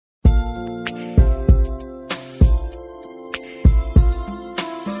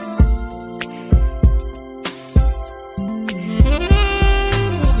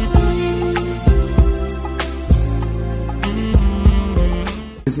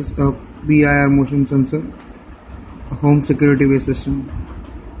is a PIR motion sensor, a home security based system.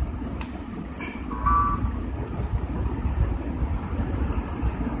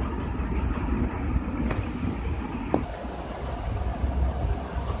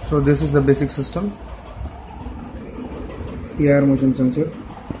 So this is the basic system. PIR motion sensor,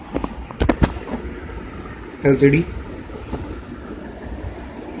 LCD,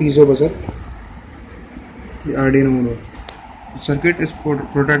 piezo buzzer, the Arduino motor. The circuit is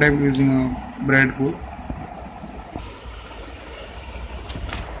prototyped using a breadboard.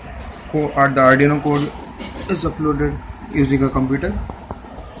 The Arduino code is uploaded using a computer.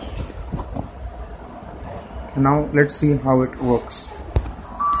 Now let's see how it works.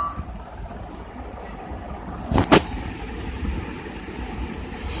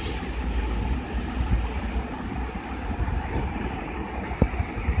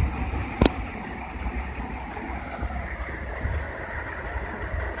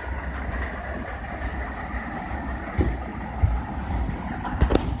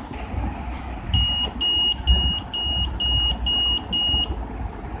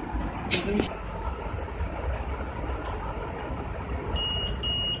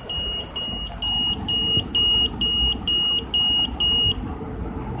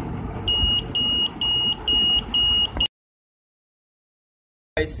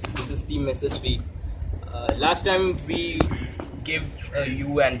 Guys, this is Team SSV. Last time we gave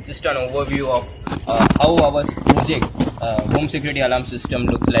you just an overview of how our project home security alarm system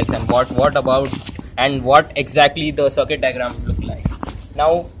looks like, and what exactly the circuit diagram look like.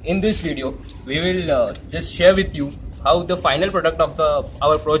 Now in this video we will just share with you how the final product of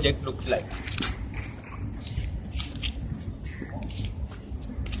our project looks like.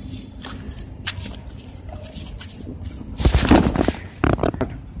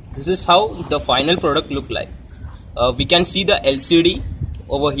 This is how the final product look like. We can see the LCD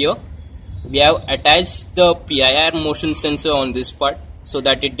over here. We have attached the PIR motion sensor on this part so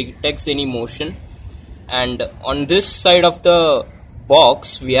that it detects any motion, and on this side of the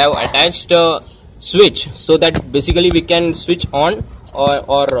box we have attached a switch so that basically we can switch on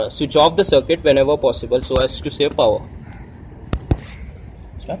or switch off the circuit whenever possible so as to save power.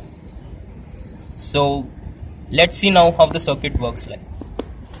 So let's see now how the circuit works like.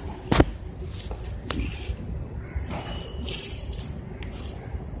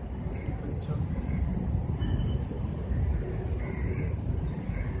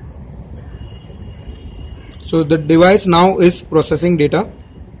 So the device now is processing data.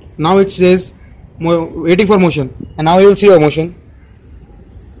 Now it says waiting for motion, and now you will see a motion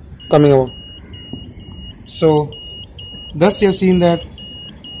coming over. So thus you have seen that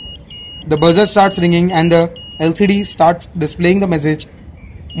the buzzer starts ringing and the LCD starts displaying the message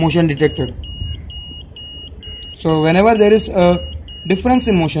motion detected. So whenever there is a difference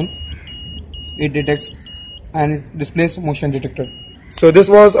in motion, it detects and it displays motion detected. So this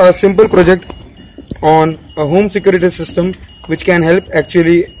was a simple project on a home security system which can help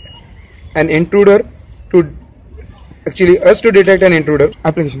actually an intruder to us to detect an intruder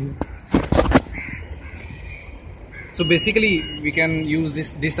application. So basically we can use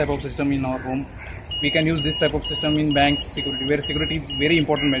this type of system in our home. We can use this type of system in bank security, where security is very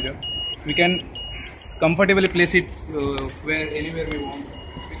important measure. We can comfortably place it anywhere we want.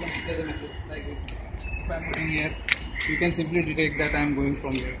 We can set the message like this. If I am putting here, you can simply detect that I am going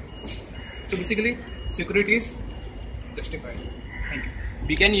from here. So basically, security is justified. Thank you.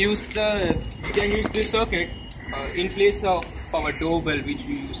 We can use this circuit in place of our doorbell which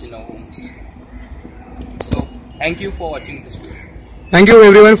we use in our homes. So thank you for watching this video. Thank you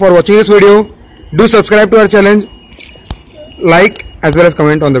everyone for watching this video. Do subscribe to our channel, like as well as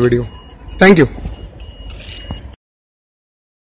comment on the video. Thank you.